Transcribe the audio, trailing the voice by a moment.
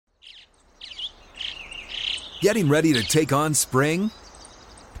Getting ready to take on spring?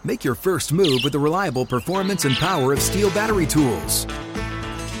 Make your first move with the reliable performance and power of Steel battery tools.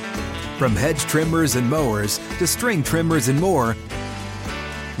 From hedge trimmers and mowers to string trimmers and more,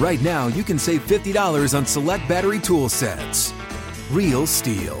 right now you can save $50 on select battery tool sets. Real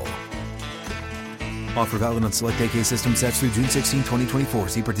Steel. Offer valid on select AK system sets through June 16, 2024.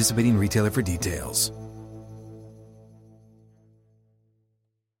 See participating retailer for details.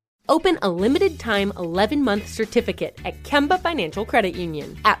 Open a limited-time 11-month certificate at Kemba Financial Credit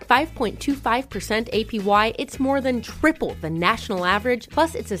Union. At 5.25% APY, it's more than triple the national average,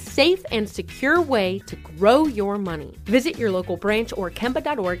 plus it's a safe and secure way to grow your money. Visit your local branch or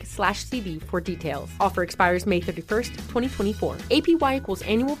kemba.org/CD for details. Offer expires May 31st, 2024. APY equals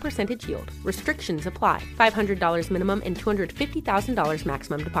annual percentage yield. Restrictions apply. $500 minimum and $250,000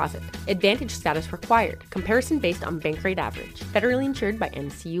 maximum deposit. Advantage status required. Comparison based on bank rate average. Federally insured by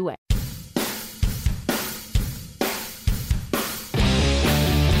NCUA.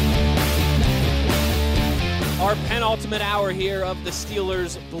 Our penultimate hour here of the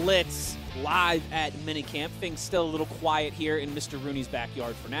Steelers Blitz live at minicamp. Things still a little quiet here in Mr. Rooney's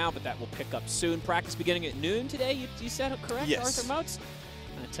backyard for now, but that will pick up soon. Practice beginning at noon today. You said it correct, yes. Arthur Moats?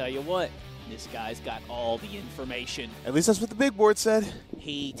 I tell you what, this guy's got all the information. At least that's what the big board said.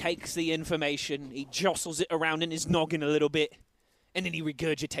 He takes the information, he jostles it around in his noggin a little bit, and then he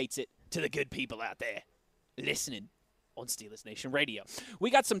regurgitates it to the good people out there listening on Steelers Nation Radio. We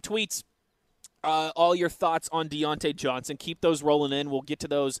got some tweets. All your thoughts on Deontay Johnson. Keep those rolling in. We'll get to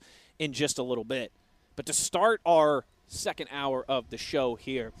those in just a little bit. But to start our second hour of the show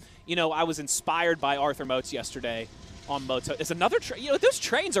here, I was inspired by Arthur Moats yesterday on Moats. It's another train. Those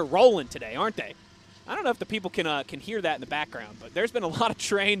trains are rolling today, aren't they? I don't know if the people can hear that in the background, but there's been a lot of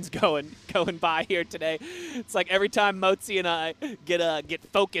trains going by here today. It's like every time Moatsy and I get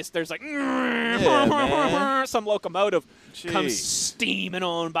focused, there's like some locomotive comes steaming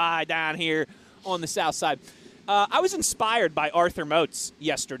on by down here on the south side. I was inspired by Arthur Moats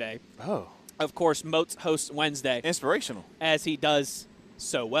yesterday. Oh. Of course, Moats hosts Wednesday. Inspirational. As he does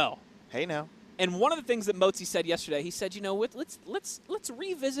so well. Hey now. And one of the things that Moatsy said yesterday, he said, let's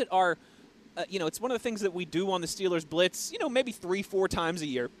revisit our it's one of the things that we do on the Steelers Blitz, maybe 3-4 times a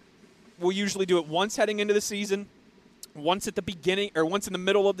year. We'll usually do it once heading into the season, once at the beginning, or once in the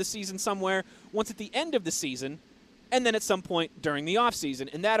middle of the season somewhere, once at the end of the season, and then at some point during the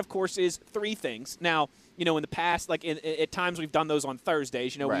offseason. And that, of course, is three things. Now, in the past, like at times we've done those on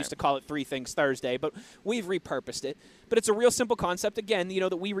Thursdays. We used to call it Three Things Thursday, but we've repurposed it. But it's a real simple concept, again,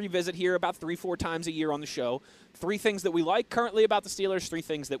 that we revisit here about 3-4 times a year on the show. Three things that we like currently about the Steelers, three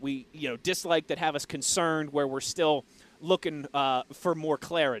things that we dislike, that have us concerned, where we're still looking for more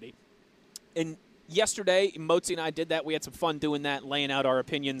clarity. And yesterday, Moatsy and I did that. We had some fun doing that, laying out our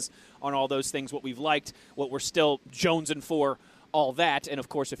opinions on all those things, what we've liked, what we're still jonesing for, all that. And, of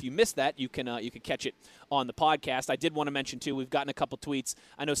course, if you missed that, you can catch it on the podcast. I did want to mention, too, we've gotten a couple tweets.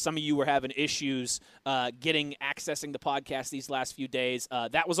 I know some of you were having issues accessing the podcast these last few days.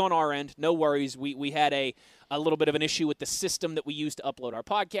 That was on our end. No worries. We had a little bit of an issue with the system that we use to upload our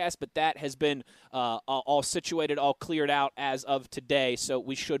podcast, but that has been all situated, all cleared out as of today. So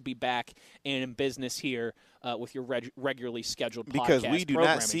we should be back in business here with your regularly scheduled podcast because we do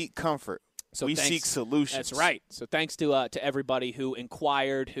programming. Not seek comfort. So we seek solutions. That's right. So thanks to everybody who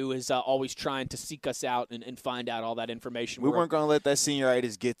inquired, who is always trying to seek us out and find out all that information. We weren't going to let that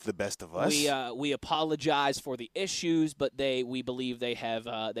senioritis get the best of us. We apologize for the issues, but we believe they have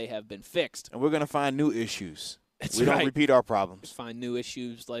been fixed. And we're going to find new issues. We don't repeat our problems. Find new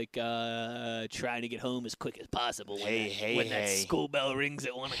issues like trying to get home as quick as possible when that school bell rings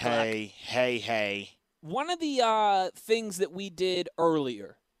at 1 o'clock. Hey. One of the things that we did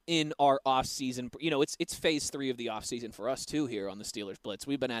earlier in our off-season, it's phase 3 of the off-season for us, too, here on the Steelers Blitz.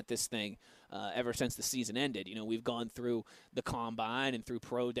 We've been at this thing ever since the season ended. We've gone through the combine and through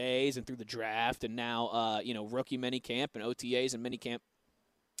pro days and through the draft and now, rookie minicamp and OTAs and minicamp.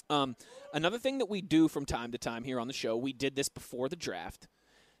 Another thing that we do from time to time here on the show, we did this before the draft,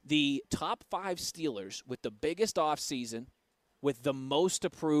 the top 5 Steelers with the biggest off-season, with the most to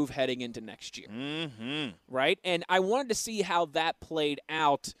prove heading into next year. Mm-hmm. Right? And I wanted to see how that played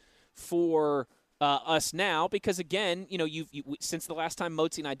out for us now because, again, since the last time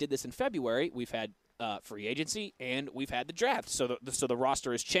Moatsy and I did this in February, we've had free agency and we've had the draft. So the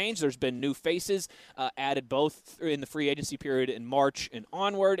roster has changed. There's been new faces added both in the free agency period in March and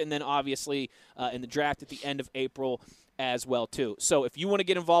onward, and then obviously in the draft at the end of April as well, too. So if you want to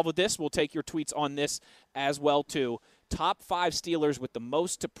get involved with this, we'll take your tweets on this as well, too. Top 5 Steelers with the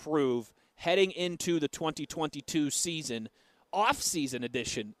most to prove heading into the 2022 season, off-season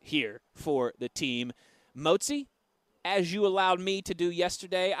edition here for the team. Motzi, as you allowed me to do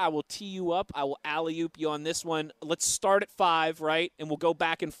yesterday, I will tee you up. I will alley-oop you on this one. Let's start at 5, right? And we'll go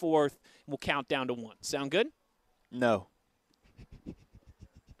back and forth. And we'll count down to 1. Sound good? No.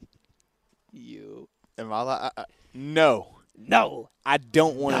 You. No. No. I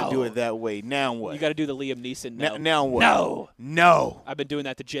don't want to do it that way. Now what? You got to do the Liam Neeson no. Now what? No. I've been doing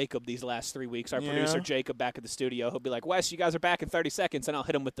that to Jacob these last 3 weeks. Our producer, Jacob, back at the studio. He'll be like, Wes, you guys are back in 30 seconds. And I'll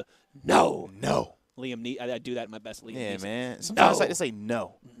hit him with the no. Liam Neeson. I do that in my best Liam Neeson. Yeah, man. Sometimes I like to say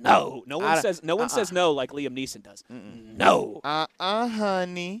no. No. No one says no like Liam Neeson does. No.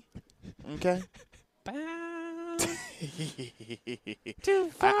 Honey. Okay.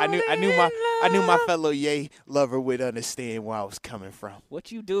 I knew my fellow Ye lover would understand where I was coming from.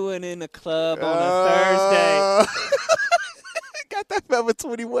 What you doing in the club on a Thursday? Got that Forever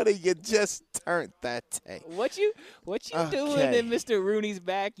 21 and you just turned that tank. What you doing in Mr. Rooney's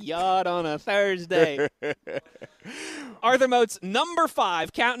backyard on a Thursday? Arthur Moats, number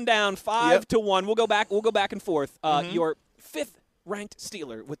 5, counting down 5 to 1. We'll go back and forth. Your 5th ranked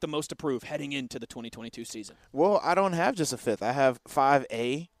Steeler with the most approved heading into the 2022 season. Well, I don't have just a 5th. I have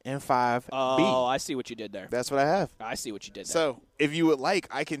 5A and 5B. Oh, I see what you did there. That's what I have. I see what you did there. So, if you would like,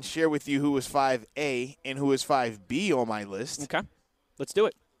 I can share with you who is 5A and who is 5B on my list. Okay. Let's do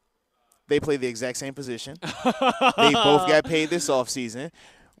it. They play the exact same position. They both got paid this offseason.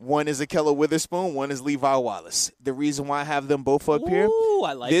 One is Ahkello Witherspoon. One is Levi Wallace. The reason why I have them both up here,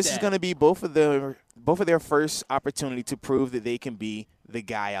 I like this that. is going to be both of their first opportunity to prove that they can be the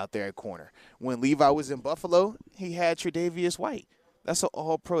guy out there at corner. When Levi was in Buffalo, he had Tre'Davious White. That's an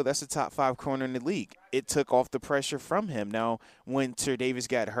all-pro. That's a top 5 corner in the league. It took off the pressure from him. Now, when Tre'Davious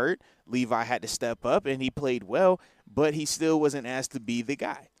got hurt, Levi had to step up, and he played well, but he still wasn't asked to be the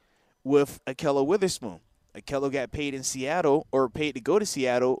guy. With Ahkello Witherspoon, Ahkello got paid in Seattle, or paid to go to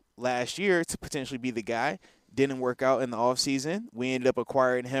Seattle last year to potentially be the guy. Didn't work out in the offseason. We ended up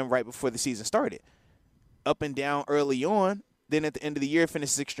acquiring him right before the season started. Up and down early on, then at the end of the year,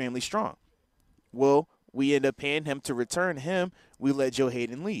 finishes extremely strong. Well, we end up paying him to return him. We let Joe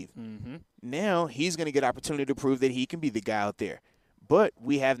Hayden leave. Now he's going to get opportunity to prove that he can be the guy out there. But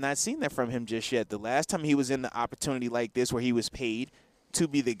we have not seen that from him just yet. The last time he was in the opportunity like this where he was paid to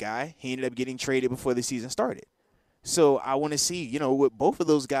be the guy, he ended up getting traded before the season started. So I want to see, what both of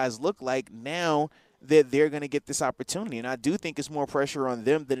those guys look like now that they're going to get this opportunity. And I do think it's more pressure on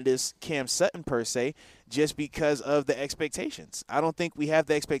them than it is Cam Sutton per se, just because of the expectations. I don't think we have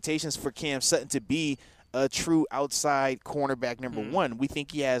the expectations for Cam Sutton to be a true outside cornerback number 1. We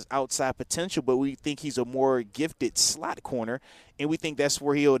think he has outside potential, but we think he's a more gifted slot corner, and we think that's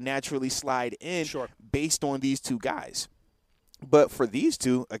where he'll naturally slide in based on these two guys. But for these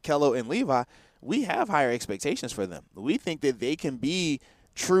two, Ahkello and Levi, we have higher expectations for them. We think that they can be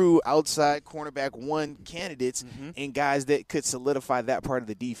true outside cornerback 1 candidates and guys that could solidify that part of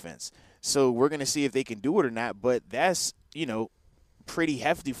the defense. So we're going to see if they can do it or not, but that's, pretty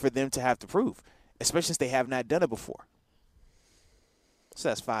hefty for them to have to prove, especially since they have not done it before. So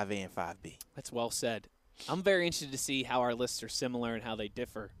that's 5A and 5B. That's well said. I'm very interested to see how our lists are similar and how they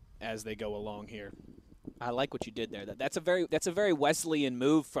differ as they go along here. I like what you did there. That's a very Wesleyan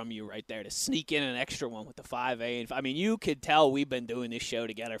move from you right there to sneak in an extra one with the 5A. And I mean, you could tell we've been doing this show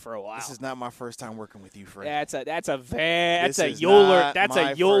together for a while. This is not my first time working with you, friend. That's a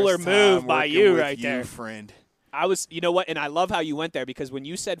Euler move by you right there, friend. You know what? And I love how you went there because when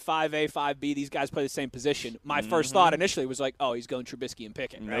you said 5A, 5B, these guys play the same position. My first thought initially was like, oh, he's going Trubisky and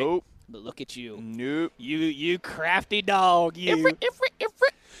Pickett, right? Nope. But look at you. Nope. You crafty dog. You.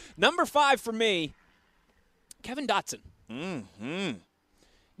 Ifrit. Number 5 for me, Kevin Dotson.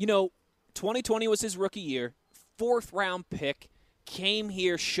 2020 was his rookie year, 4th-round pick, came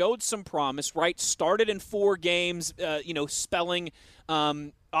here, showed some promise, right? Started in 4 games, spelling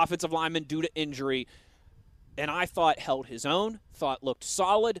offensive lineman due to injury. And I thought held his own, thought looked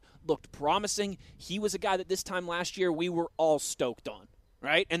solid, looked promising. He was a guy that this time last year we were all stoked on,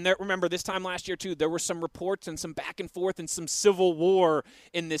 right? And remember, this time last year, too, there were some reports and some back and forth and some civil war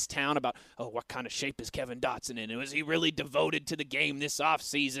in this town about, what kind of shape is Kevin Dotson in? Was he really devoted to the game this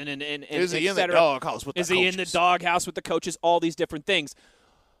offseason? And is he in the doghouse with the coaches? Is he in the doghouse with the coaches? All these different things.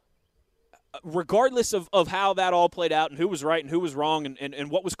 Regardless of how that all played out and who was right and who was wrong and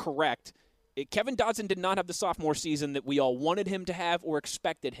what was correct, Kevin Dotson did not have the sophomore season that we all wanted him to have or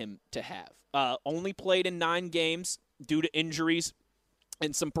expected him to have. Only played in 9 games due to injuries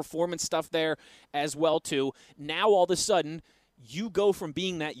and some performance stuff there as well, too. Now, all of a sudden, you go from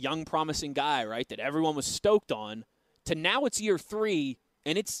being that young, promising guy, right, that everyone was stoked on, to now it's year 3,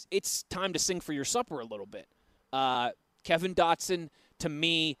 and it's time to sing for your supper a little bit. Kevin Dotson, to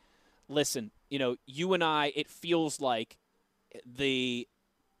me, listen, you and I, it feels like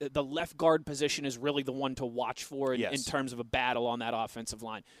the left guard position is really the one to watch for in terms of a battle on that offensive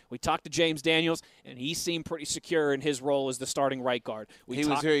line. We talked to James Daniels, and he seemed pretty secure in his role as the starting right guard. He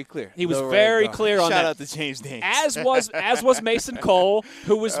was very clear. He was very clear on that. Shout out to James Daniels. As was Mason Cole,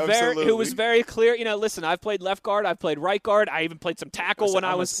 who was very clear. Listen, I've played left guard, I've played right guard, I even played some tackle when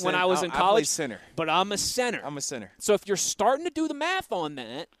I was in college. I played center. But I'm a center. So if you're starting to do the math on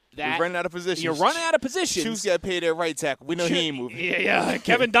that, you're running out of positions. You're running out of positions. Shoes got paid at right tackle. We know he ain't moving. Yeah.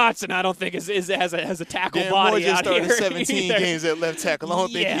 Kevin Dotson, I don't think has a tackle body out here. Dan Moore just started 17 either. games at left tackle. I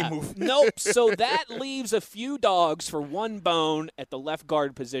don't think he moved. Nope. So that leaves a few dogs for one bone at the left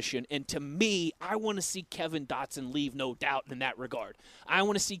guard position. And to me, I want to see Kevin Dotson leave no doubt in that regard. I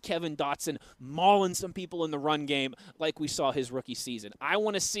want to see Kevin Dotson mauling some people in the run game like we saw his rookie season. I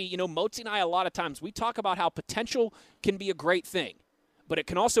want to see, Motzi and I, a lot of times, we talk about how potential can be a great thing. But it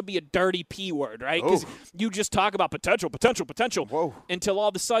can also be a dirty P word, right? Because you just talk about potential, until all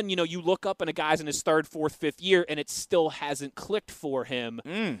of a sudden, you look up and a guy's in his third, fourth, fifth year, and it still hasn't clicked for him.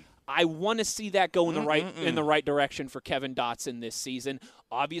 I want to see that go in the right direction for Kevin Dotson this season.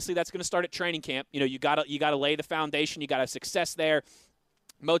 Obviously, that's going to start at training camp. You gotta lay the foundation. You got to have success there.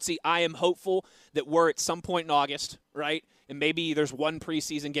 Motzi, I am hopeful that we're at some point in August, right? And maybe there's one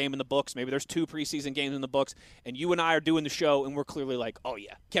preseason game in the books. Maybe there's 2 preseason games in the books. And you and I are doing the show, and we're clearly like, oh,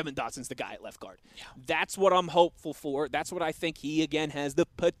 yeah, Kevin Dotson's the guy at left guard. Yeah. That's what I'm hopeful for. That's what I think he, again, has the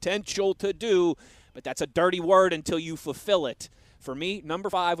potential to do. But that's a dirty word until you fulfill it. For me, number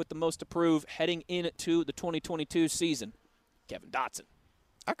 5 with the most to prove heading into the 2022 season, Kevin Dotson.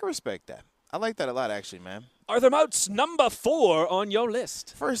 I can respect that. I like that a lot, actually, man. Arthur Moats, number 4 on your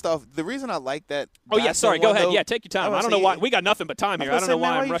list. First off, the reason I like that. Oh, yeah, sorry. Go ahead. Yeah, take your time. I don't know why. We got nothing but time here. I don't know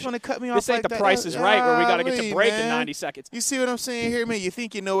why I'm rushing. Cut me off this ain't like the Price is Right where we got to get to break in 90 seconds. You see what I'm saying here, man? You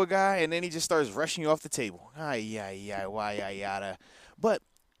think you know a guy, and then he just starts rushing you off the table. Yada. But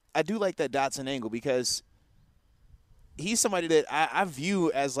I do like that Dotson angle because he's somebody that I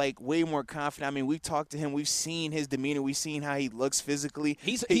view as like way more confident. I mean, we've talked to him. We've seen his demeanor. We've seen how he looks physically.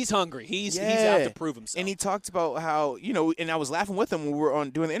 He's hungry. He's out to prove himself. And he talked about how, and I was laughing with him when we were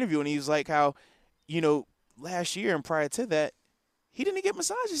doing the interview, and he was like how, last year and prior to that, he didn't get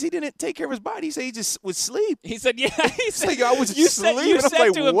massages. He didn't take care of his body. He said he just would sleep. He said, yeah. He said, I was just sleeping. I'm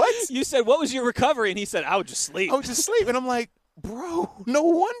like, to him, what? You said, what was your recovery? And he said, I would just sleep. I would just sleep. And I'm like, bro, no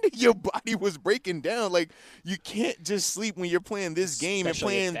wonder your body was breaking down. Like, you can't just sleep when you're playing this game.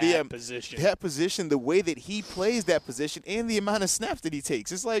 Especially and playing that position, the way that he plays that position and the amount of snaps that he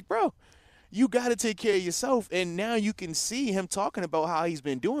takes. It's like, bro, you got to take care of yourself. And now you can see him talking about how he's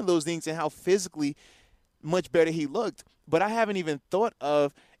been doing those things and how physically much better he looked. But I haven't even thought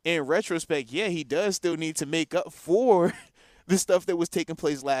of, in retrospect, he does still need to make up for the stuff that was taking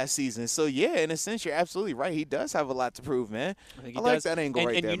place last season. So, yeah, in a sense, you're absolutely right. He does have a lot to prove, man. I like that angle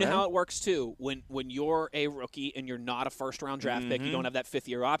right there, And you know how it works, too. When you're a rookie and you're not a first-round draft pick, you don't have that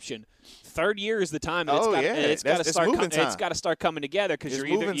fifth-year option. Third year is the time. It's got to start coming together because you're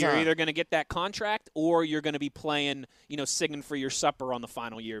either going to get that contract or you're going to be playing, singing for your supper on the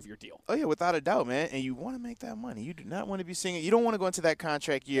final year of your deal. Oh, yeah, without a doubt, man. And you want to make that money. You do not want to be singing. You don't want to go into that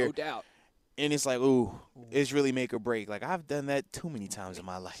contract year. No doubt. And it's like, ooh, it's really make or break. Like, I've done that too many times in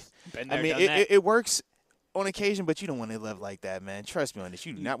my life. Been there, it works on occasion, but you don't want to live like that, man. Trust me on this.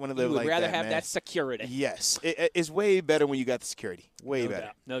 You do not want to live like that, You would rather have man. that security. Yes. It's way better when you got the security. Way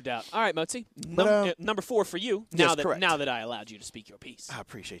better. No doubt. All right, Motzi. Number 4 for you, now that I allowed you to speak your piece. I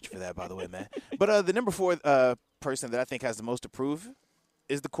appreciate you for that, by the way, man. But the number 4 person that I think has the most to prove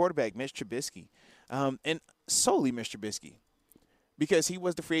is the quarterback, Mitch Trubisky. And solely Mitch Trubisky. Because he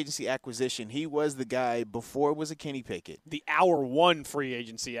was the free agency acquisition. He was the guy before it was a Kenny Pickett. The hour 1 free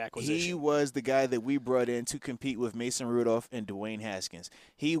agency acquisition. He was the guy that we brought in to compete with Mason Rudolph and Dwayne Haskins.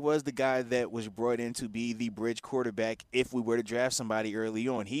 He was the guy that was brought in to be the bridge quarterback if we were to draft somebody early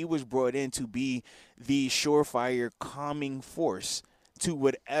on. He was brought in to be the surefire calming force to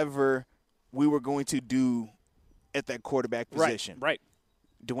whatever we were going to do at that quarterback position. Right.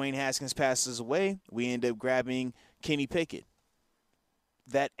 Dwayne Haskins passes away. We end up grabbing Kenny Pickett.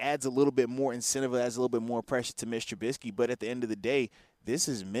 That adds a little bit more incentive, adds a little bit more pressure to Mitch Trubisky. But at the end of the day, this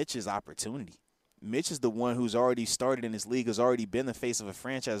is Mitch's opportunity. Mitch is the one who's already started in this league, has already been the face of a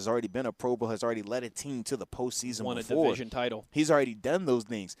franchise, has already been a Pro Bowl, has already led a team to the postseason won before. a division title. He's already done those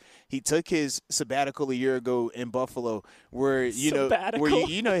things. He took his sabbatical a year ago in Buffalo, where you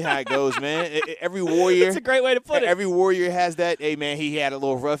know how it goes, man. Every Warrior, it's a great way to put it. Every Warrior has that. Hey, man, he had a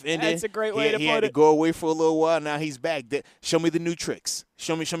little rough ending. That's a great way to put it. He had to go away for a little while. Now he's back. Show me the new tricks.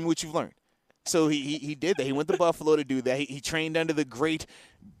 Show me what you've learned. So he did that. He went to Buffalo to do that. He trained under the great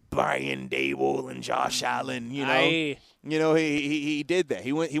Brian Dable and Josh Allen, he did that.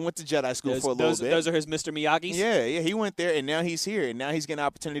 He went to Jedi school for a little bit. Those are his Mr. Miyagi's? Yeah, he went there, and now he's here. And now he's getting an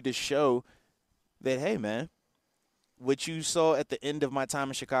opportunity to show that, hey, man, what you saw at the end of my time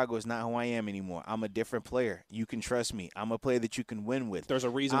in Chicago is not who I am anymore. I'm a different player. You can trust me. I'm a player that you can win with. There's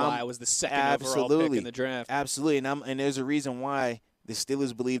a reason why I was the second overall pick in the draft. Absolutely. And there's a reason why the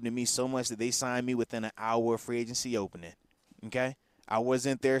Steelers believed in me so much that they signed me within an hour of free agency opening. Okay? I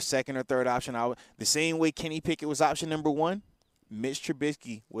wasn't their second or third option. The same way Kenny Pickett was option number 1, Mitch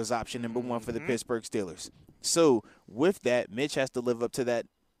Trubisky was option number 1 for the Pittsburgh Steelers. So with that, Mitch has to live up to that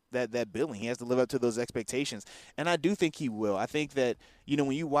billing. He has to live up to those expectations. And I do think he will. I think that,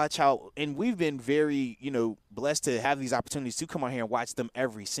 when you watch how – and we've been very, blessed to have these opportunities to come out here and watch them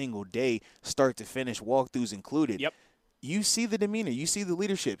every single day, start to finish, walkthroughs included. Yep. You see the demeanor. You see the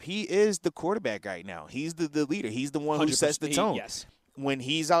leadership. He is the quarterback right now. He's the leader. He's the one who sets the tone. Yes. When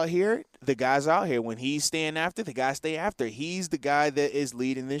he's out here, the guys are out here. When he's staying after, the guys stay after. He's the guy that is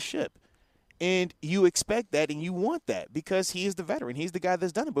leading this ship. And you expect that and you want that because he is the veteran. He's the guy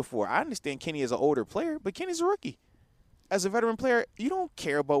that's done it before. I understand Kenny is an older player, but Kenny's a rookie. As a veteran player, you don't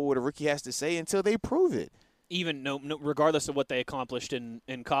care about what a rookie has to say until they prove it. Even regardless of what they accomplished in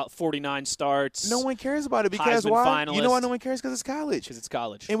 49 starts. No one cares about it because Heisman why? Finalist. You know why no one cares? Because it's college. Because it's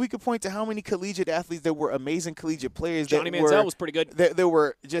college. And we could point to how many collegiate athletes that were amazing collegiate players. Johnny Manziel was pretty good. That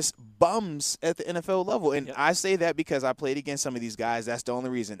were just bums at the NFL level. And I say that because I played against some of these guys. That's the only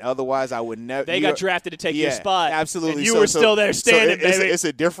reason. Otherwise, I would never. They got drafted to take your spot. Absolutely. And you were still there standing, baby. It's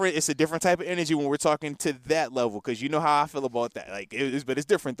a different type of energy when we're talking to that level because you know how I feel about that. But it's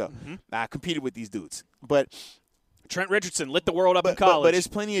different though. Mm-hmm. I competed with these dudes, but. Trent Richardson lit the world up in college. But there's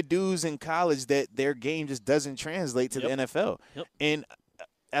plenty of dudes in college that their game just doesn't translate to the NFL. Yep. And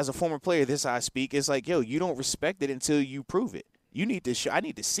as a former player, this I speak, it's like, you don't respect it until you prove it. You need to I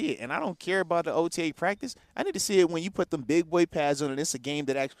need to see it. And I don't care about the OTA practice. I need to see it when you put them big boy pads on and it's a game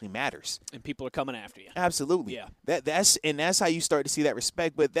that actually matters. And people are coming after you. Absolutely. Yeah. That's how you start to see that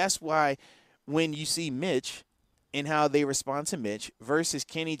respect. But that's why when you see Mitch and how they respond to Mitch versus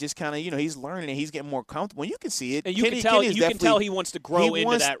Kenny just kind of, he's learning and he's getting more comfortable. You can see it. And you can tell he wants to grow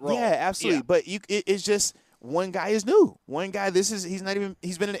into that role. Yeah, absolutely. Yeah. But it's just one guy is new. One guy, he's been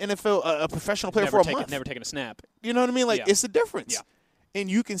in the NFL, a professional player for a month. Never taken a snap. You know what I mean? It's a difference. Yeah. And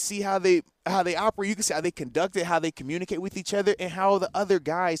you can see how they operate. You can see how they conduct it, how they communicate with each other, and how the other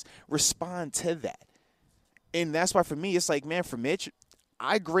guys respond to that. And that's why for me, it's like, man, for Mitch,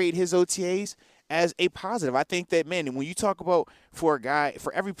 I grade his OTAs as a positive. I think that, man, when you talk about for a guy,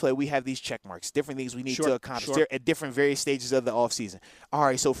 for every play, we have these check marks, different things we need to accomplish at different various stages of the offseason. All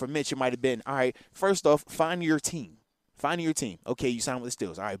right, so for Mitch, it might have been, all right, first off, find your team. Find your team. Okay, you signed with the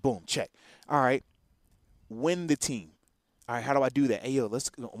Steelers. All right, boom, check. All right, win the team. All right, how do I do that? Hey, when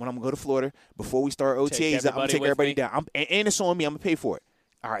I'm going to go to Florida, before we start OTAs, I'm going to take everybody down. And it's on me. I'm going to pay for it.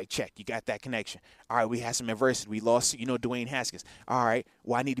 All right, check. You got that connection. All right, we had some adversity. We lost, Dwayne Haskins. All right,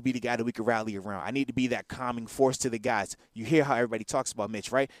 well, I need to be the guy that we can rally around. I need to be that calming force to the guys. You hear how everybody talks about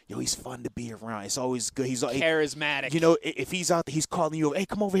Mitch, right? He's fun to be around. It's always good. He's charismatic. If he's out there, he's calling you over. Hey,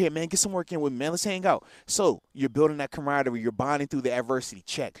 come over here, man. Get some work in with me, man. Let's hang out. So you're building that camaraderie. You're bonding through the adversity.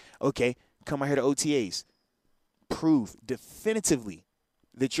 Check. Okay, come out here to OTAs. Prove definitively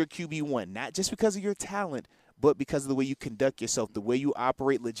that you're QB1, not just because of your talent, but because of the way you conduct yourself, the way you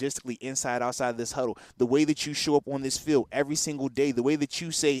operate logistically inside, outside of this huddle, the way that you show up on this field every single day, the way that you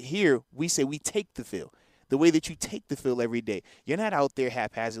say here, we say we take the field, the way that you take the field every day. You're not out there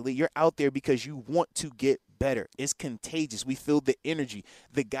haphazardly. You're out there because you want to get better. It's contagious. We feel the energy.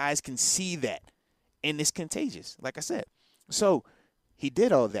 The guys can see that, and it's contagious, like I said. So he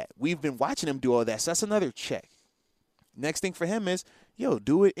did all that. We've been watching him do all that, so that's another check. Next thing for him is,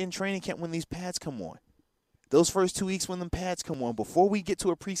 do it in training camp when these pads come on. Those first 2 weeks when the pads come on, before we get to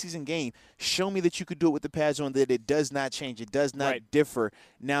a preseason game, show me that you could do it with the pads on, that it does not change. It does not differ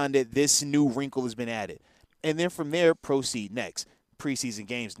now that this new wrinkle has been added. And then from there, proceed next. Preseason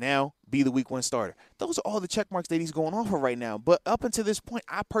games now, be the week 1 starter. Those are all the check marks that he's going off of right now. But up until this point,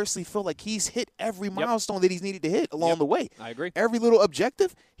 I personally feel like he's hit every milestone that he's needed to hit along the way. I agree. Every little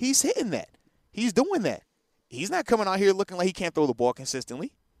objective, he's hitting that. He's doing that. He's not coming out here looking like he can't throw the ball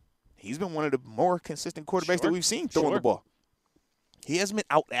consistently. He's been one of the more consistent quarterbacks that we've seen throwing the ball. He hasn't been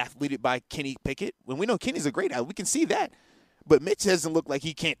out-athleted by Kenny Pickett. When we know Kenny's a great athlete, we can see that. But Mitch doesn't look like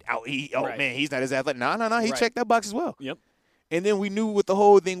he can't man, he's not as athletic. No. He checked that box as well. Yep. And then we knew with the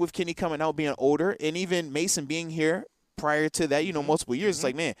whole thing with Kenny coming out, being older, and even Mason being here prior to that, multiple years, it's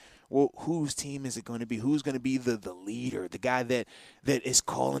like, man, well, whose team is it going to be? Who's going to be the leader, the guy that is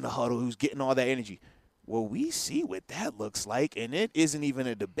calling the huddle, who's getting all that energy? Well, we see what that looks like, and it isn't even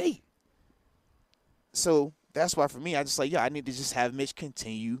a debate. So that's why for me, I just I need to just have Mitch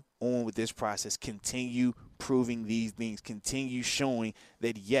continue on with this process, continue proving these things, continue showing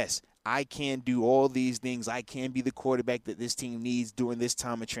that, yes, I can do all these things. I can be the quarterback that this team needs during this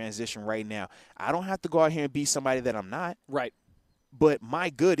time of transition right now. I don't have to go out here and be somebody that I'm not. Right. But my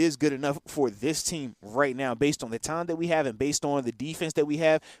good is good enough for this team right now based on the talent that we have and based on the defense that we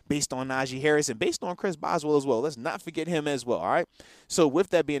have, based on Najee Harris and based on Chris Boswell as well. Let's not forget him as well, all right? So with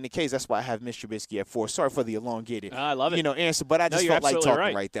that being the case, that's why I have Mr. Trubisky at 4. Sorry for the elongated I love it. Answer, but I just felt like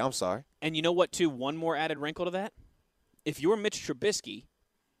talking right there. I'm sorry. And you know what, too? One more added wrinkle to that. If you're Mitch Trubisky,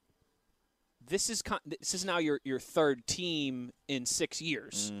 this is now your third team in 6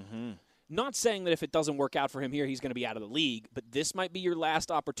 years. Mm-hmm. Not saying that if it doesn't work out for him here, he's going to be out of the league, but this might be your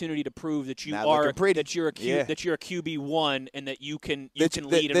last opportunity to prove that you're a QB1 and that you can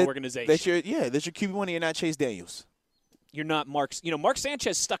lead an organization. That you're QB1 and you're not Chase Daniels. You're not Mark. Mark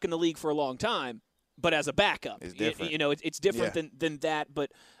Sanchez stuck in the league for a long time, but as a backup, it's different. It's different than that.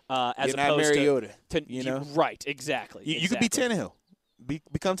 But as you're opposed not Mariota, to right, exactly. You could be Tannehill.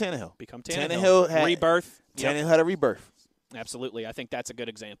 Become Tannehill. Tannehill. Rebirth. Tannehill had a rebirth. Absolutely. I think that's a good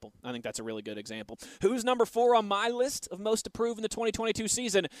example. I think that's a really good example. Who's number 4 on my list of most approved in the 2022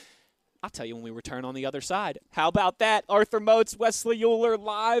 season? I'll tell you when we return on the other side. How about that? Arthur Moats, Wesley Euler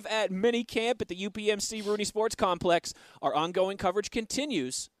live at minicamp at the UPMC Rooney Sports Complex. Our ongoing coverage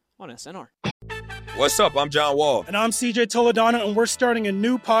continues on SNR. What's up? I'm John Wall. And I'm CJ Toledano, and we're starting a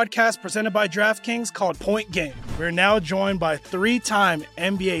new podcast presented by DraftKings called Point Game. We're now joined by 3-time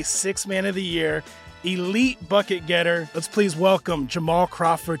NBA Sixth Man of the Year, elite bucket getter. Let's please welcome Jamal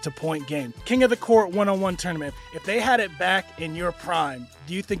Crawford to Point Game. King of the Court one-on-one tournament. If they had it back in your prime,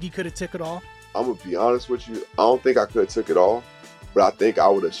 do you think you could have took it all? I'm going to be honest with you. I don't think I could have took it all, but I think I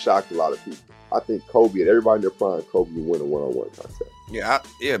would have shocked a lot of people. I think Kobe and everybody in their prime, Kobe would win a one-on-one contest. Yeah,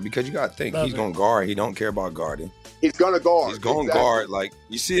 because you got to think. He's going to guard. He don't care about guarding. He's going to guard. He's going to guard. Like,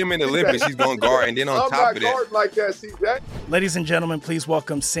 you see him in the Olympics, he's going to guard. And then on top of that. I'm not guarding like that, CJ. Ladies and gentlemen, please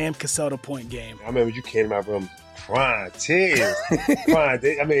welcome Sam Cassell to Point Game. I remember you came out from crying, tears,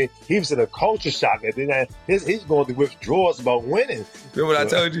 crying. I mean, he was in a culture shock. And then he's going through withdrawals about winning. Remember what I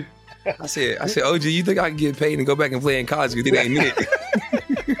told you? I said, OG, you think I can get paid and go back and play in college because it ain't it?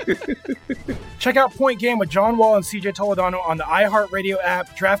 Check out Point Game with John Wall and CJ Toledano on the iHeartRadio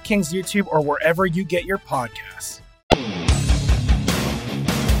app, DraftKings YouTube, or wherever you get your podcasts.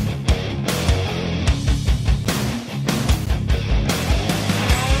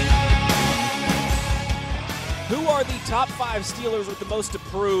 Who are the top 5 Steelers with the most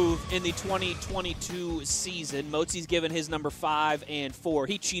approved in the 2022 season? Mozi's given his number 5 and 4.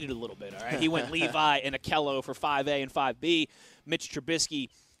 He cheated a little bit, all right? He went Levi and Akello for 5A and 5B. Mitch Trubisky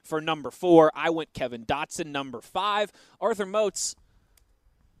for number 4. I went Kevin Dotson, number 5. Arthur Moats,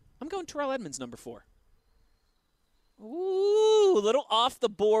 I'm going Terrell Edmunds, number 4. Ooh, a little off the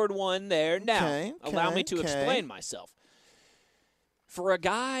board one there. Now, allow me to explain myself. For a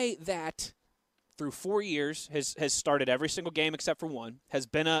guy that through 4 years has started every single game except for one, has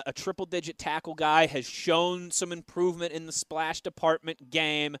been a triple-digit tackle guy, has shown some improvement in the splash department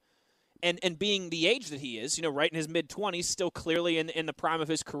game, and being the age that he is, right in his mid-20s, still clearly in the prime of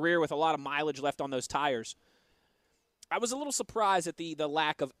his career with a lot of mileage left on those tires. I was a little surprised at the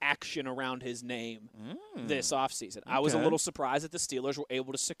lack of action around his name this offseason. Okay. I was a little surprised that the Steelers were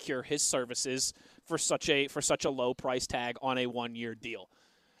able to secure his services for such a low price tag on a 1-year deal.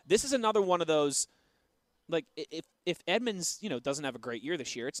 This is another one of those, like, if Edmonds, doesn't have a great year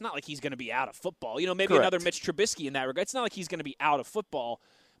this year, it's not like he's going to be out of football. Maybe Correct. Another Mitch Trubisky in that regard. It's not like he's going to be out of football,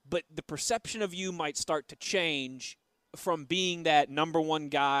 but the perception of you might start to change from being that number 1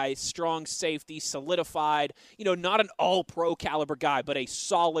 guy, strong safety, solidified, not an all-pro caliber guy, but a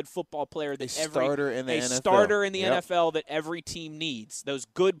solid football player that starter in the NFL that every team needs. Those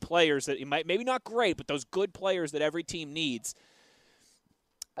good players that maybe not great, but those good players that every team needs.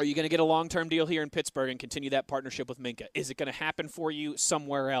 Are you going to get a long-term deal here in Pittsburgh and continue that partnership with Minkah? Is it going to happen for you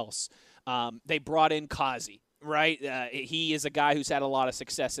somewhere else? They brought in Kazi, right? He is a guy who's had a lot of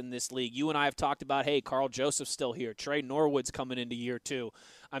success in this league. You and I have talked about, hey, Carl Joseph's still here. Trey Norwood's coming into year 2.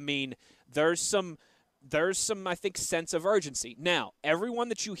 I mean, there's some, I think, sense of urgency. Now, everyone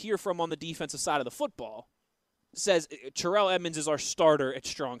that you hear from on the defensive side of the football says Terrell Edmunds is our starter at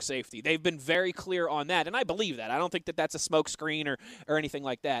strong safety. They've been very clear on that, and I believe that. I don't think that that's a smokescreen or anything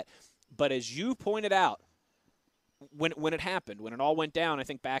like that. But as you pointed out, when it happened, when it all went down, I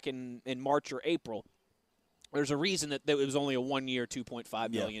think back in March or April, there's a reason that it was only a 1-year,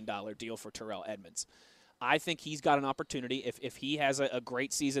 $2.5 million deal for Terrell Edmunds. I think he's got an opportunity. If he has a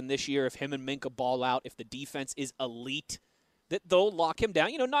great season this year, if him and Minkah ball out, if the defense is elite, that they'll lock him down.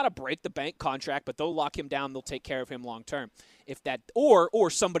 Not a break-the-bank contract, but they'll lock him down. They'll take care of him long term. If that, or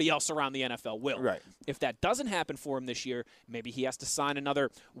somebody else around the NFL will. Right. If that doesn't happen for him this year, maybe he has to sign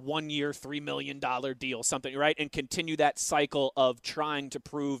another 1-year, $3 million deal, something, right, and continue that cycle of trying to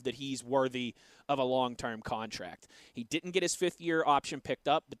prove that he's worthy of a long-term contract. He didn't get his 5th-year option picked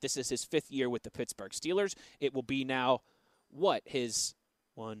up, but this is his 5th year with the Pittsburgh Steelers. It will be now, his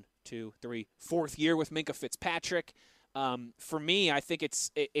 4th year with Minkah Fitzpatrick. For me, I think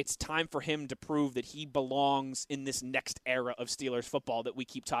it's time for him to prove that he belongs in this next era of Steelers football that we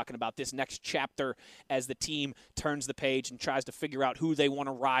keep talking about, this next chapter as the team turns the page and tries to figure out who they want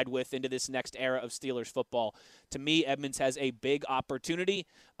to ride with into this next era of Steelers football. To me, Edmonds has a big opportunity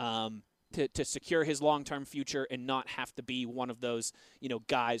to secure his long-term future and not have to be one of those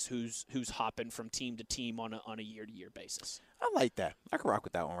guys who's hopping from team to team on a year-to-year basis. I like that. I can rock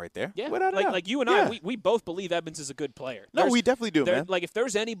with that one right there. Yeah, Without a doubt. like you and I, we both believe Edmonds is a good player. No, we definitely do, man. Like if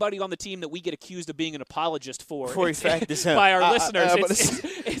there's anybody on the team that we get accused of being an apologist for a fact, it's him. by our listeners,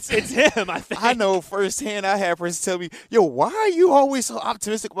 it's him, I think. I know firsthand. I had friends tell me, "Yo, why are you always so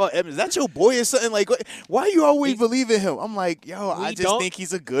optimistic about Edmonds? Is that your boy or something? Like, why you always believe in him?" I'm like, "Yo, I just think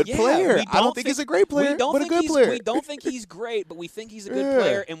he's a good player. I don't think he's a great player, but a good player. We don't think he's great, but we think he's a good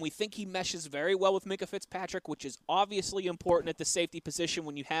player, and we think he meshes very well with Minkah Fitzpatrick, which is obviously important at the safety position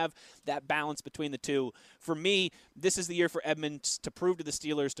when you have that balance between the two. For me, this is the year for Edmonds to prove to the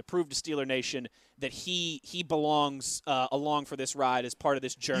Steelers, to prove to Steeler Nation that he belongs along for this ride as part of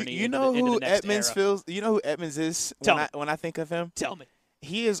this journey. You know into who the next Edmonds era. feels? You know who Edmonds is when I think of him? Tell me.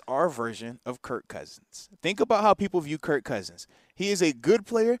 He is our version of Kirk Cousins. Think about how people view Kirk Cousins. He is a good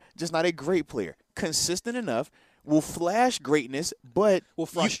player, just not a great player. Consistent enough. Will flash greatness, but will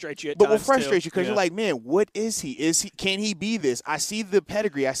frustrate you. Will frustrate you because you're like, man, what is he? Can he be this? I see the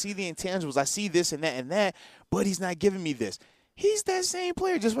pedigree, I see the intangibles, I see this and that, but he's not giving me this. He's that same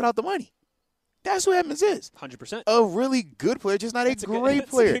player, just without the money. That's who Edmonds is. 100%. A really good player, just not that's a great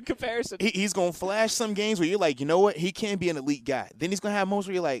player. That's a good comparison. He's gonna flash some games where you're like, you know what? He can be an elite guy. Then he's gonna have moments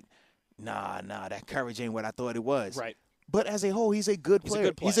where you're like, nah, that coverage ain't what I thought it was. Right. But as a whole, he's a good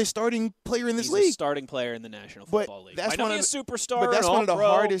player. He's a starting player in this league. He's a starting player in the National Football League. That's a superstar. But that's one of the pro.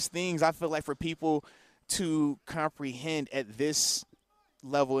 hardest things I feel like for people to comprehend at this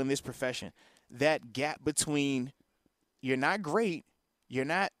level in this profession. That gap between you're not great, you're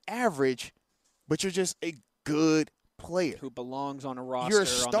not average, but you're just a good player who belongs on a roster. You're a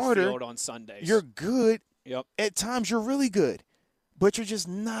starter on the field on Sundays. You're good. Yep. At times, you're really good. But you're just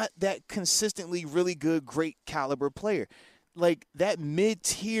not that consistently really good, great caliber player. Like that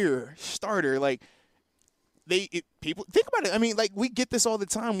mid-tier starter, like people think about it. I mean, like we get this all the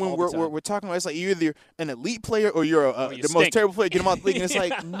time when we're talking about. It's like you're either an elite player or you're the most terrible player. Get them out of the league, and it's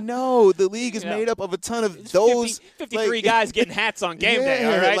like no, the league is made up of a ton of those 53 guys getting hats on game day.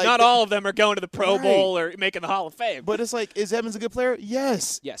 All right, like not all of them are going to the Pro Bowl or making the Hall of Fame. But it's like, is Edmonds a good player?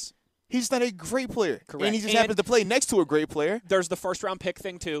 Yes. He's not a great player. Correct. And he just happens to play next to a great player. There's the first-round pick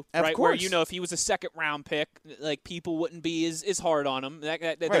thing, too, right? Where, if he was a second-round pick, like, people wouldn't be as hard on him.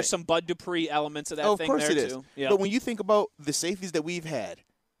 There's some Bud Dupree elements of that thing there, too. Of course it is. Yeah. But when you think about the safeties that we've had,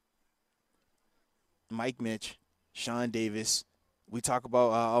 Mike Mitch, Sean Davis, we talk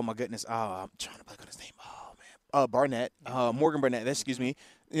about, oh, my goodness, I'm trying to blank on his name. Oh, man. Barnett, Morgan Barnett, excuse me.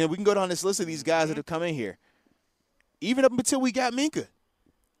 We can go down this list of these guys that have come in here. Even up until we got Minkah.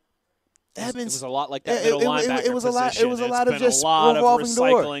 Edmonds, it was a lot like that middle linebacker it was a lot. It was a lot of just revolving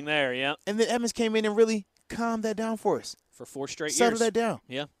door. There, yeah. And then Edmonds came in and really calmed that down for us. For 4 straight years. Settled that down.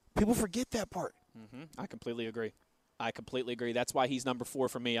 Yeah. People forget that part. Mm-hmm. I completely agree. That's why he's number 4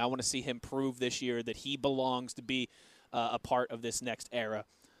 for me. I want to see him prove this year that he belongs to be a part of this next era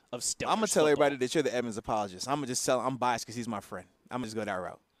of Steelers I'm going to tell everybody that you're the Edmonds apologist. I'm going to just tell I'm biased because he's my friend. I'm going to just go that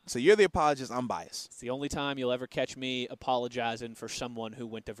route. So you're the apologist. I'm biased. It's the only time you'll ever catch me apologizing for someone who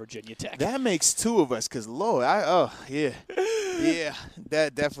went to Virginia Tech. That makes 2 of us because, Lord, yeah,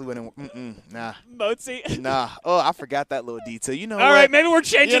 that definitely wouldn't. Nah. Motzi? Nah. Oh, I forgot that little detail. You know All what? right, maybe we're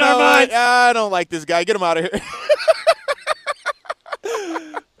changing our minds. I don't like this guy. Get him out of here.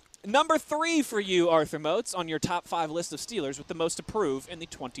 Number 3 for you, Arthur Moats, on your top 5 list of Steelers with the most to prove in the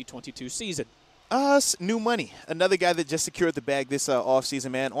 2022 season. New money. Another guy that just secured the bag this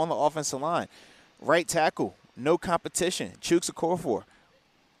offseason, man, on the offensive line. Right tackle, no competition. Chuks Okorafor.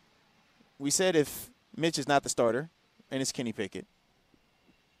 We said if Mitch is not the starter and it's Kenny Pickett,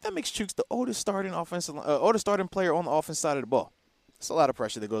 that makes Chuks the oldest starting player on the offensive side of the ball. It's a lot of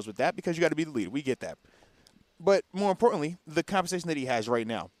pressure that goes with that because you got to be the leader. We get that. But more importantly, the compensation that he has right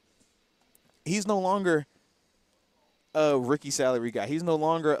now. he's no longer a rookie salary guy. He's no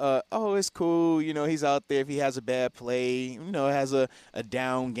longer it's cool, he's out there if he has a bad play, has a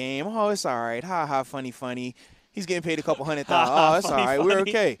down game. Oh, it's all right. Ha ha, funny. He's getting paid a couple $100,000. Oh, it's all right. We're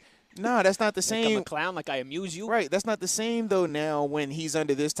okay. No, that's not the same. Become a clown like I amuse you. Right. That's not the same though now when he's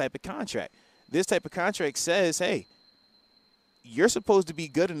under this type of contract. This type of contract says, hey, you're supposed to be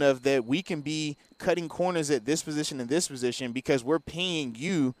good enough that we can be cutting corners at this position and this position because we're paying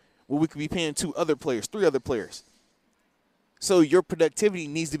you what we could be paying 3 other players. So your productivity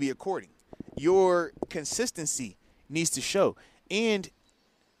needs to be according. Your consistency needs to show. And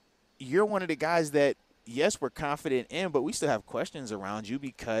you're one of the guys that, yes, we're confident in, but we still have questions around you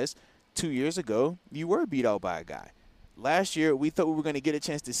because 2 years ago, you were beat out by a guy. Last year, we thought we were going to get a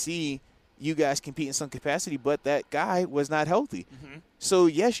chance to see you guys compete in some capacity, but that guy was not healthy. Mm-hmm. So,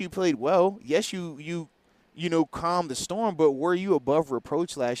 yes, you played well. Yes, you calmed the storm, but were you above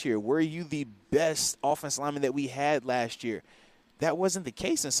reproach last year? Were you the best offensive lineman that we had last year? That wasn't the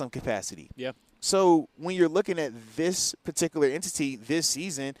case in some capacity. Yeah. So when you're looking at this particular entity this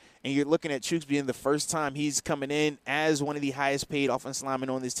season and you're looking at Chuks being the first time he's coming in as one of the highest paid offensive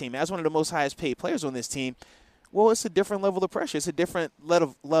linemen on this team, as one of the most highest paid players on this team, well, it's a different level of pressure. It's a different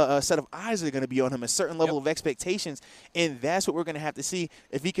set of eyes that are going to be on him, a certain level of expectations, and that's what we're going to have to see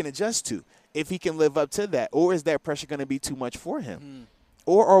if he can adjust to, if he can live up to that, or is that pressure going to be too much for him?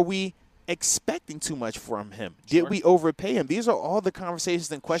 Or are we expecting too much from him? Did we overpay him? These are all the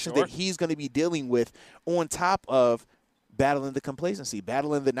conversations and questions that he's going to be dealing with on top of battling the complacency,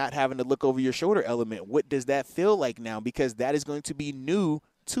 battling the not having to look over your shoulder element. What does that feel like now? Because that is going to be new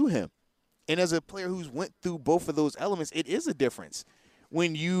to him. And as a player who's went through both of those elements, it is a difference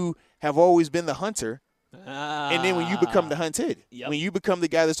when you have always been the hunter and then when you become the hunted, when you become the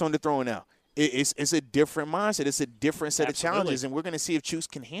guy that's on the throwing out. It's a different mindset. It's a different set of challenges, and we're going to see if Chuks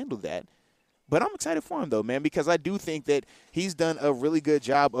can handle that. But I'm excited for him, though, man, because I do think that he's done a really good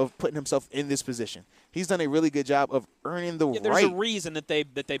job of putting himself in this position. He's done a really good job of earning the right. There's a reason that they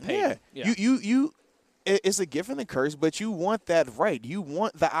paid. Yeah. You. It's a gift and a curse, but you want that right. You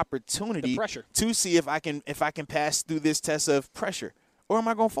want the opportunity to see if I can pass through this test of pressure, or am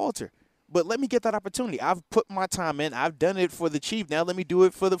I going to falter? But let me get that opportunity. I've put my time in. I've done it for the Chief. Now let me do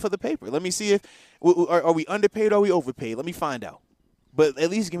it for the paper. Let me see if are we underpaid or are we overpaid. Let me find out. But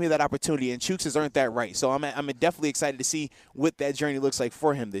at least give me that opportunity, and Chuks has earned that right. So I'm definitely excited to see what that journey looks like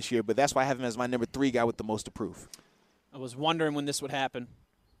for him this year. But that's why I have him as my number 3 guy with the most to prove. I was wondering when this would happen.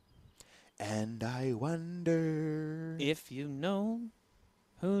 And I wonder if you know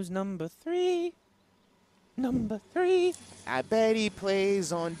who's number 3. Number 3. I bet he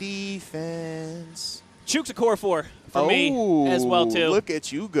plays on defense. Chuks Okorafor for me as well, too. Look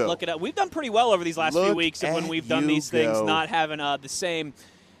at you go. Look it up. We've done pretty well over these last few weeks when we've done these things, not having the same.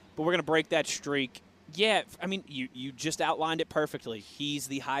 But we're going to break that streak. Yeah, I mean, you just outlined it perfectly. He's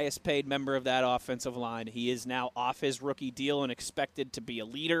the highest paid member of that offensive line. He is now off his rookie deal and expected to be a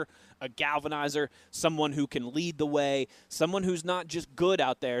leader, a galvanizer, someone who can lead the way, someone who's not just good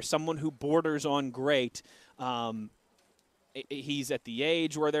out there, someone who borders on great. He's at the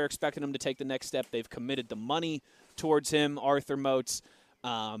age where they're expecting him to take the next step. They've committed the money towards him, Arthur Moats.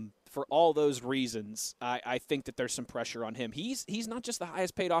 For all those reasons, I think that there's some pressure on him. He's not just the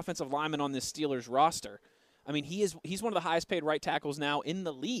highest paid offensive lineman on this Steelers roster. I mean, he's one of the highest paid right tackles now in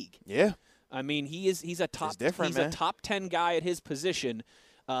the league. Yeah. I mean, he's a top 10 guy at his position,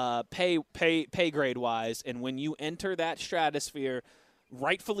 pay grade wise. And when you enter that stratosphere,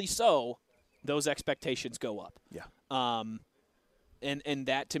 rightfully so, those expectations go up. Yeah. And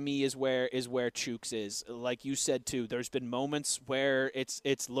that to me is where Chuks is. Like you said too, there's been moments where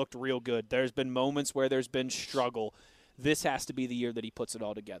it's looked real good. There's been moments where there's been struggle. This has to be the year that he puts it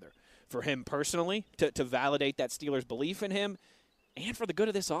all together. For him personally, to validate that Steelers' belief in him, and for the good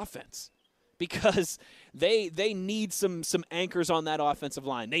of this offense. Because they need some anchors on that offensive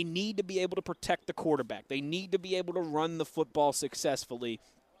line. They need to be able to protect the quarterback. They need to be able to run the football successfully.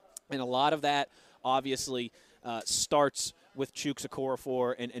 And a lot of that obviously starts with Chuks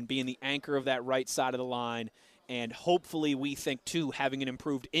Okorafor and being the anchor of that right side of the line. And hopefully we think, too, having an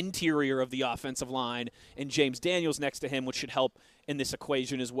improved interior of the offensive line and James Daniels next to him, which should help in this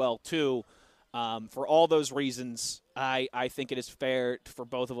equation as well, too. For all those reasons, I think it is fair for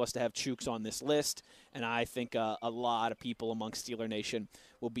both of us to have Chuks on this list. And I think a lot of people amongst Steeler Nation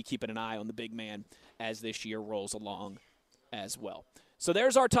will be keeping an eye on the big man as this year rolls along as well. So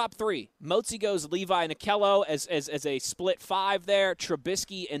there's our top 3. Moatsy goes Levi and Akello as a split 5 there.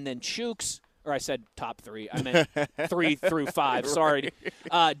 Trubisky and then Chuks. Or I said top 3. I meant 3 through 5. Sorry.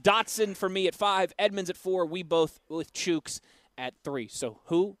 Dotson for me at 5. Edmonds at 4. We both with Chuks at 3. So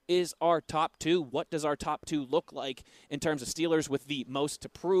who is our top 2? What does our top 2 look like in terms of Steelers with the most to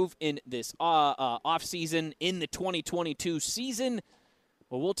prove in this offseason, in the 2022 season?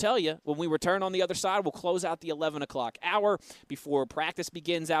 Well, we'll tell you when we return on the other side. We'll close out the 11 o'clock hour before practice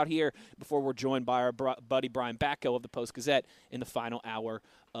begins out here, before we're joined by our buddy Brian Batko of the Post-Gazette in the final hour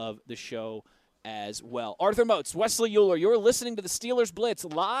of the show as well. Arthur Moats, Wesley Euler, you're listening to the Steelers Blitz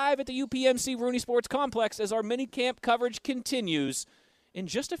live at the UPMC Rooney Sports Complex as our minicamp coverage continues in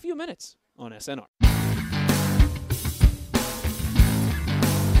just a few minutes on SNR.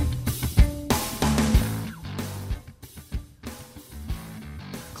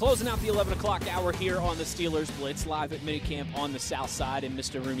 Closing out the 11 o'clock hour here on the Steelers Blitz, live at minicamp on the south side in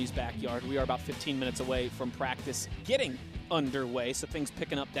Mr. Rooney's backyard. We are about 15 minutes away from practice getting underway, so things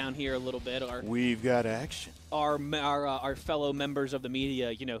picking up down here a little bit. We've got action. Our fellow members of the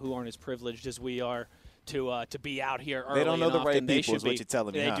media, who aren't as privileged as we are to be out here early. They don't know the right people is what you're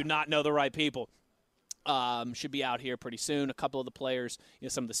telling me. They do not know the right people. Should be out here pretty soon. A couple of the players,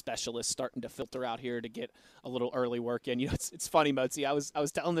 some of the specialists starting to filter out here to get a little early work in. It's funny, Mozi. I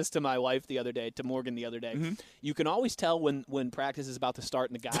was telling this to my wife the other day, to Morgan the other day. Mm-hmm. You can always tell when practice is about to start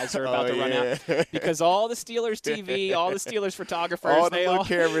and the guys are about to run out, because all the Steelers TV, all the Steelers photographers, all the little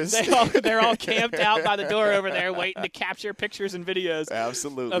cameras, they're all camped out by the door over there waiting to capture pictures and videos.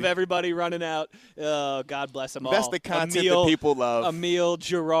 Absolutely. Of everybody running out. Oh, God bless them all. That's the content that people love. Emil,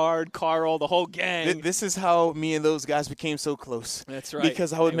 Gerard, Carl, the whole gang. This is how me and those guys became so close. That's right.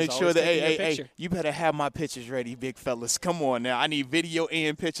 Because I would make sure that, hey, you better have my pictures ready, big fellas. Come on now. I need video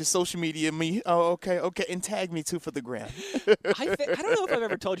and pictures, social media, me. Oh, okay. And tag me, too, for the gram. I don't know if I've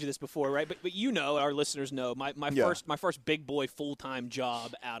ever told you this before, right? But our listeners know, my first big boy full-time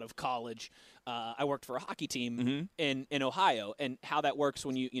job out of college, I worked for a hockey team in Ohio. And how that works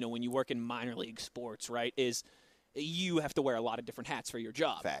when you work in minor league sports, right, is – you have to wear a lot of different hats for your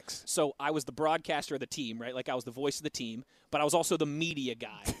job. Facts. So I was the broadcaster of the team, right? Like I was the voice of the team, but I was also the media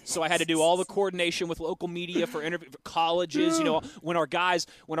guy. So I had to do all the coordination with local media for colleges. When our guys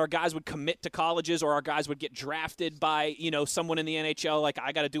would commit to colleges or our guys would get drafted by someone in the NHL, like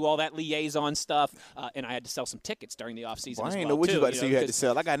I got to do all that liaison stuff, and I had to sell some tickets during the offseason. Well, I didn't know what you about to say you had to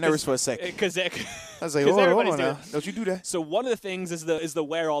sell. I got nervous for a second. Because I was like, hold on now. Don't you do that? So one of the things is the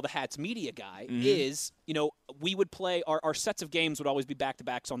wear all the hats media guy is we would play our sets of games would always be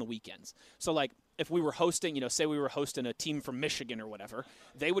back-to-backs on the weekends. So like if we were hosting, say we were hosting a team from Michigan or whatever,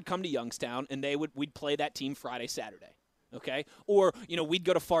 they would come to Youngstown and we'd play that team Friday, Saturday. Okay? Or, we'd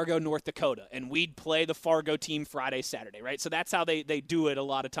go to Fargo, North Dakota, and we'd play the Fargo team Friday, Saturday, right? So that's how they do it a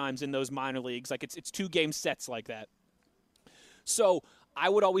lot of times in those minor leagues. Like it's 2-game sets like that. So I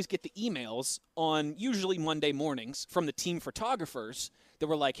would always get the emails on usually Monday mornings from the team photographers that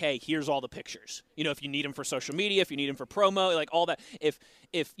were like, hey, here's all the pictures. If you need them for social media, if you need them for promo, like all that. If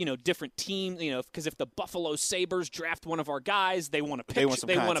different teams, because if the Buffalo Sabres draft one of our guys, they want a picture.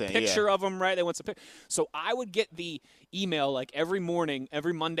 They want a picture of them, right? They want some pictures. So I would get the email like every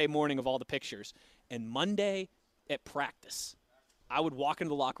Monday morning of all the pictures. And Monday at practice, I would walk into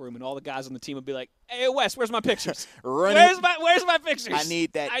the locker room and all the guys on the team would be like, hey, Wes, where's my pictures? Where's my pictures? I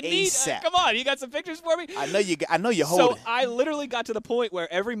need that ASAP. Come on, you got some pictures for me? I know you hold it. So I literally got to the point where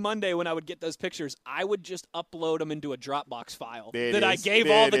every Monday when I would get those pictures, I would just upload them into a Dropbox file I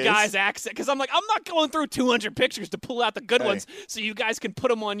gave all the guys access. Because I'm like, I'm not going through 200 pictures to pull out the good ones so you guys can put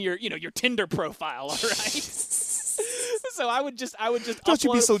them on your Tinder profile, all right? So I would just Don't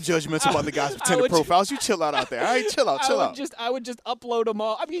you be so judgmental about the guys with Tinder profiles. You chill out there. All right, chill out. I would just upload them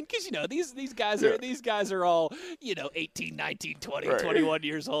all. I mean, because these guys are all 18, 19, 20, 21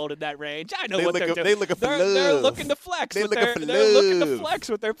 years old in that range. I know what they're doing. They looking for love. They're looking to flex. They're looking to flex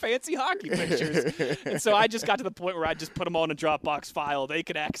with their fancy hockey pictures. And so I just got to the point where I just put them all in a Dropbox file. They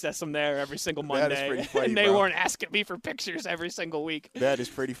could access them there every single Monday. That is pretty funny, and they weren't asking me for pictures every single week. That is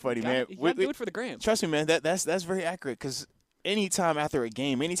pretty funny, man. You got to do it for the gram. Trust me, man. That's very accurate because anytime after a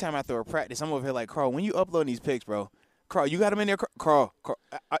game, anytime after a practice, I'm over here like, Carl, when you upload these pics, bro, Carl, you got them in there, Carl.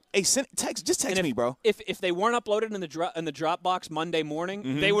 Hey, text me, bro. If they weren't uploaded in the Dropbox Monday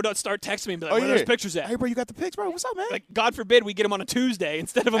morning, they would start texting me and be like, where are those pictures at? Hey, bro, you got the pics, bro? What's up, man? Like, God forbid we get them on a Tuesday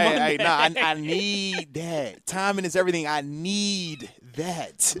instead of a Monday. Hey, I need that. Timing is everything. I need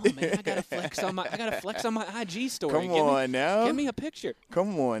that. Oh, man, I gotta flex on my IG story. Come on now. Give me a picture.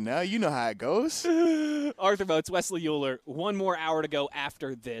 Come on now. You know how it goes. Arthur Moats, Wesley Euler. One more hour to go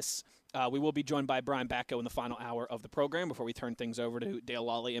after this. We will be joined by Brian Batko in the final hour of the program before we turn things over to Dale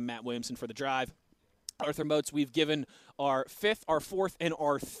Lally and Matt Williamson for the drive. Arthur Moats, we've given our fifth, our fourth, and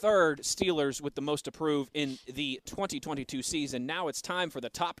our third Steelers with the most to prove in the 2022 season. Now it's time for the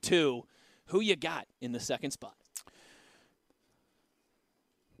top two. Who you got in the second spot?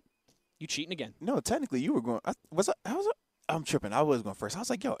 You cheating again. No, technically you were going. I'm tripping. I was going first. I was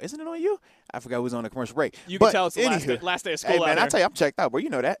like, yo, isn't it on you? I forgot who was on the commercial break. You can tell it's the last day of school. Hey, man, I tell you, I'm checked out, bro. You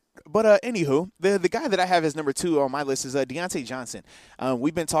know that. But anywho, the guy that I have as number 2 on my list is Deontay Johnson.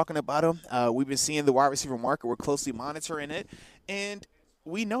 We've been talking about him. We've been seeing the wide receiver market. We're closely monitoring it. And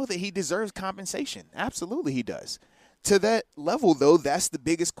we know that he deserves compensation. Absolutely he does. To that level, though, that's the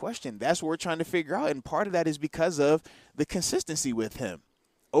biggest question. That's what we're trying to figure out. And part of that is because of the consistency with him.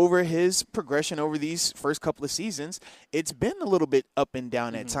 Over his progression over these first couple of seasons, it's been a little bit up and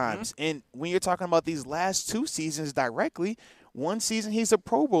down at times. And when you're talking about these last 2 seasons directly, one season he's a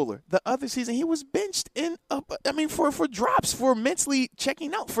Pro Bowler. The other season he was benched for drops, for mentally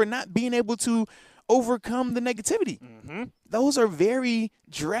checking out, for not being able to overcome the negativity. Those are very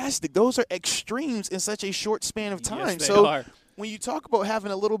drastic. Those are extremes in such a short span of time. Yes, they are. When you talk about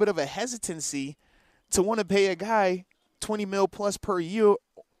having a little bit of a hesitancy to want to pay a guy $20 million plus per year,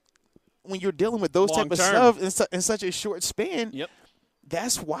 when you're dealing with those type of stuff in such a short span,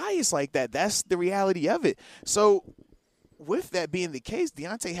 that's why it's like that. That's the reality of it. So with that being the case,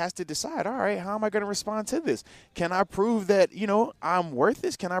 Deontay has to decide, all right, how am I going to respond to this? Can I prove that, I'm worth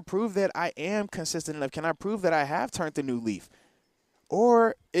this? Can I prove that I am consistent enough? Can I prove that I have turned a new leaf?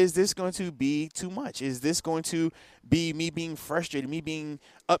 Or is this going to be too much? Is this going to be me being frustrated, me being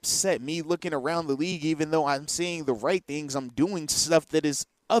upset, me looking around the league even though I'm seeing the right things, I'm doing stuff that is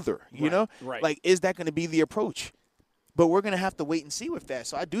other, you know? Right. Like, is that going to be the approach? But we're going to have to wait and see with that.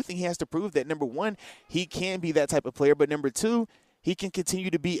 So I do think he has to prove that, number 1, he can be that type of player. But number 2, he can continue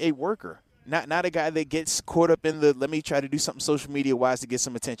to be a worker. Not a guy that gets caught up in the, let me try to do something social media-wise to get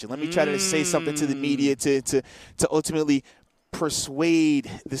some attention. Let me try to say something to the media to ultimately persuade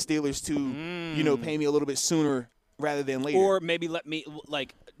the Steelers to, pay me a little bit sooner rather than later. Or maybe let me,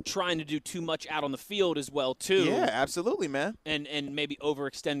 trying to do too much out on the field as well, too. Yeah, absolutely, man. And maybe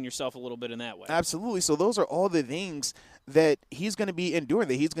overextending yourself a little bit in that way. Absolutely. So those are all the things that he's going to be enduring,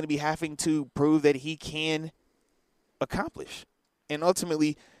 that he's going to be having to prove that he can accomplish and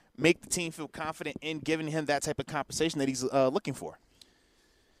ultimately make the team feel confident in giving him that type of compensation that he's looking for.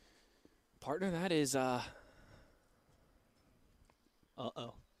 Partner, that is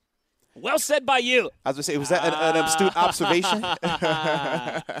well said by you. I was going to say, was that an astute observation?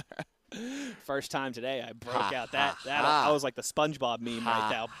 First time today I broke out that I was like the SpongeBob meme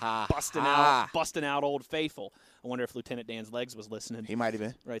right now, busting out Old Faithful. I wonder if Lieutenant Dan's legs was listening. He might have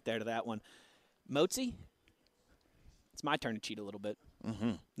been. Right there to that one. Mozi, it's my turn to cheat a little bit.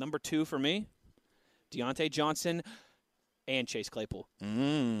 Number 2 for me, Deontay Johnson and Chase Claypool.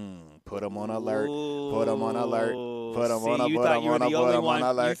 Put him on alert. Put him on alert. Put him on alert. You thought you were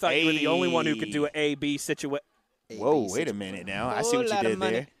the only one who could do an A-B situation. Whoa, wait a minute now. I see what you did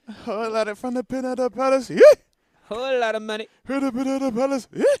there. Whole lot of from the Pinata Palace. Yeah. Whole lot of money. From the Pinata Palace.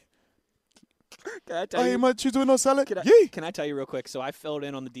 Yeah. Can I tell you? Much you doing no salad. Can I tell you real quick? So I filled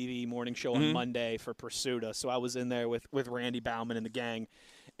in on the DVE morning show on Monday for Pursuta. So I was in there with Randy Bauman and the gang,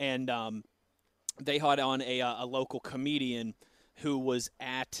 and they had on a local comedian who was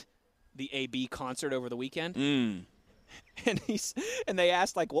at the AB concert over the weekend. And they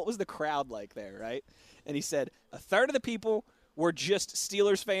asked, like, what was the crowd like there, right? And he said a third of the people were just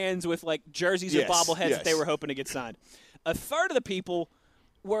Steelers fans with, like, jerseys or bobbleheads that they were hoping to get signed. A third of the people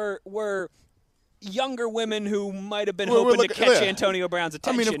were younger women who might have been hoping to catch Antonio Brown's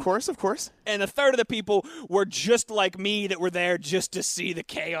attention. I mean, of course. And a third of the people were just like me that were there just to see the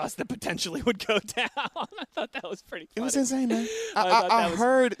chaos that potentially would go down. I thought that was pretty funny. It was insane, man. I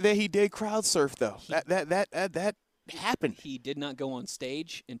heard that he did crowd surf, though. That happened. He did not go on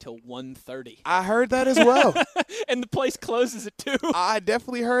stage until 1:30. I heard that as well. And the place closes at 2. I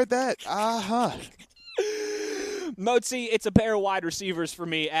definitely heard that. Mozi, it's a pair of wide receivers for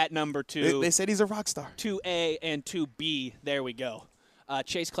me at number 2. They said he's a rock star. 2A and 2B. There we go.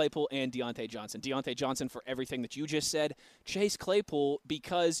 Chase Claypool and Deontay Johnson. Deontay Johnson for everything that you just said. Chase Claypool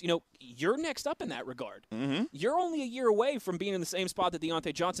because, you're next up in that regard. You're only a year away from being in the same spot that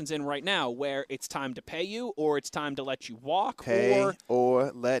Deontay Johnson's in right now, where it's time to pay you or it's time to let you walk.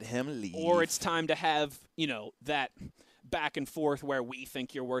 Or let him leave. Or it's time to have, that back and forth where we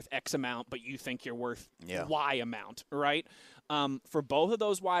think you're worth X amount, but you think you're worth Y amount, right? For both of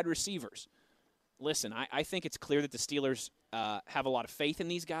those wide receivers, listen, I think it's clear that the Steelers have a lot of faith in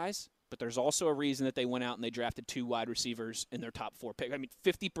these guys, but there's also a reason that they went out and they drafted 2 wide receivers in their top 4 picks. I mean,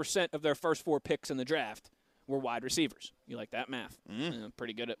 50% of their first 4 picks in the draft were wide receivers. You like that math?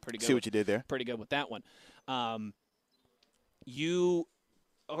 Pretty good. See what you did there. Pretty good with that one. You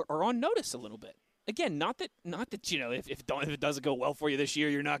are on notice a little bit. Again, not that if it doesn't go well for you this year,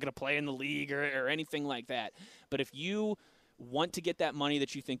 you're not going to play in the league or anything like that. But if you want to get that money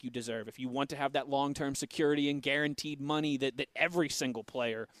that you think you deserve, if you want to have that long-term security and guaranteed money that every single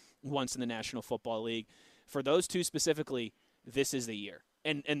player wants in the National Football League, for those two specifically, this is the year.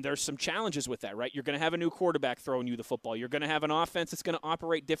 And there's some challenges with that, right? You're going to have a new quarterback throwing you the football. You're going to have an offense that's going to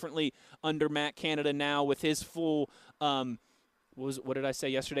operate differently under Matt Canada now with his full what did I say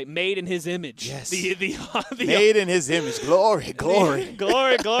yesterday? Made in his image. Yes. Made in his image. Glory, glory.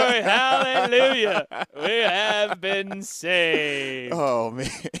 Glory, glory, hallelujah. We have been saved. Oh,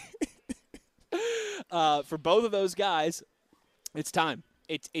 man. For both of those guys, it's time.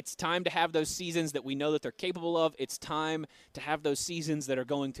 It's time to have those seasons that we know that they're capable of. It's time to have those seasons that are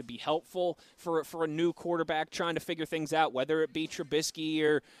going to be helpful for a new quarterback trying to figure things out, whether it be Trubisky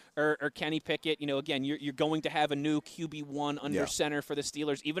or Kenny Pickett. Again, you're going to have a new QB1 under center for the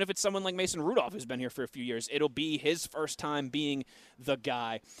Steelers. Even if it's someone like Mason Rudolph who's been here for a few years, it'll be his first time being the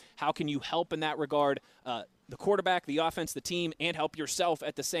guy. How can you help in that regard? The quarterback, the offense, the team, and help yourself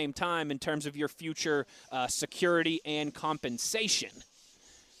at the same time in terms of your future security and compensation.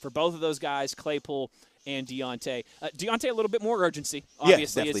 For both of those guys, Claypool and Deontay. Deontay, a little bit more urgency.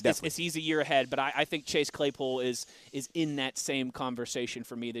 Obviously, definitely. he's a year ahead, but I think Chase Claypool is in that same conversation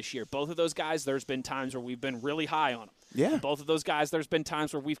for me this year. Both of those guys, there's been times where we've been really high on them. Yeah. And both of those guys, there's been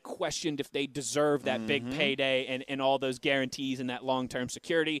times where we've questioned if they deserve that big payday and all those guarantees and that long-term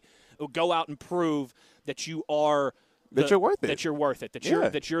security. Go out and prove that you are – that you're worth it. That you're worth it.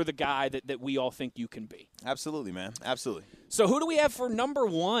 That you're the guy that we all think you can be. Absolutely, man. Absolutely. So who do we have for number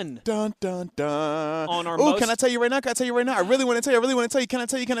one? Dun, dun, dun. On our can I tell you right now? I really want to tell you. Can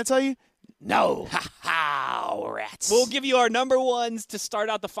I tell you? No. Ha, rats. We'll give you our number ones to start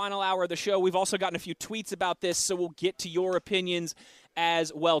out the final hour of the show. We've also gotten a few tweets about this, so we'll get to your opinions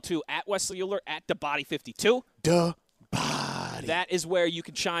as well, too. At Wesley Euler, at DeBody52. That is where you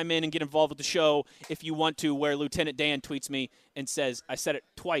can chime in and get involved with the show if you want to, where Lieutenant Dan tweets me and says, I said it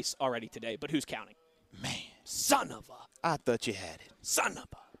twice already today, but who's counting? Man. Son of a. I thought you had it. Son of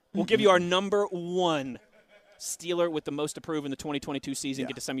a. We'll give you our number one Steeler with the most to prove in the 2022 season.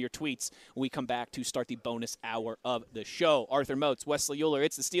 Get to some of your tweets when we come back to start the bonus hour of the show. Arthur Moats, Wesley Euler,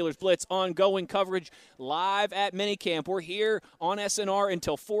 it's the Steelers Blitz, ongoing coverage live at minicamp. We're here on SNR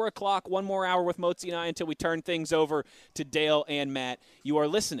until 4 o'clock, one more hour with Moatsy and I until we turn things over to Dale and Matt. You are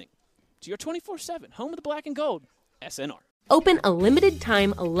listening to your 24/7 home of the black and gold, SNR. Open a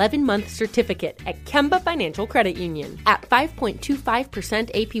limited-time 11-month certificate at Kemba Financial Credit Union. At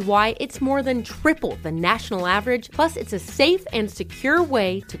 5.25% APY, it's more than triple the national average, plus it's a safe and secure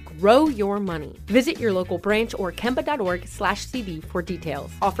way to grow your money. Visit your local branch or kemba.org/cb for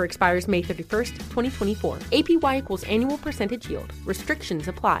details. Offer expires May 31st, 2024. APY equals annual percentage yield. Restrictions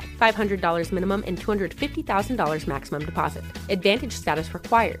apply. $500 minimum and $250,000 maximum deposit. Advantage status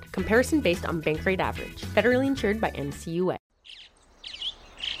required. Comparison based on bank rate average. Federally insured by NCUA.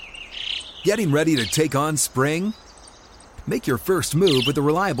 Getting ready to take on spring? Make your first move with the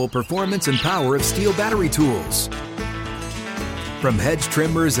reliable performance and power of Steel battery tools. From hedge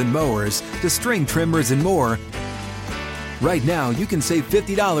trimmers and mowers to string trimmers and more, right now you can save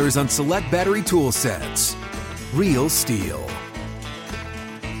 $50 on select battery tool sets. Real Steel.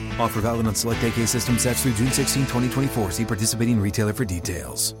 Offer valid on select AK system sets through June 16, 2024. See participating retailer for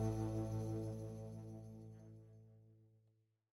details.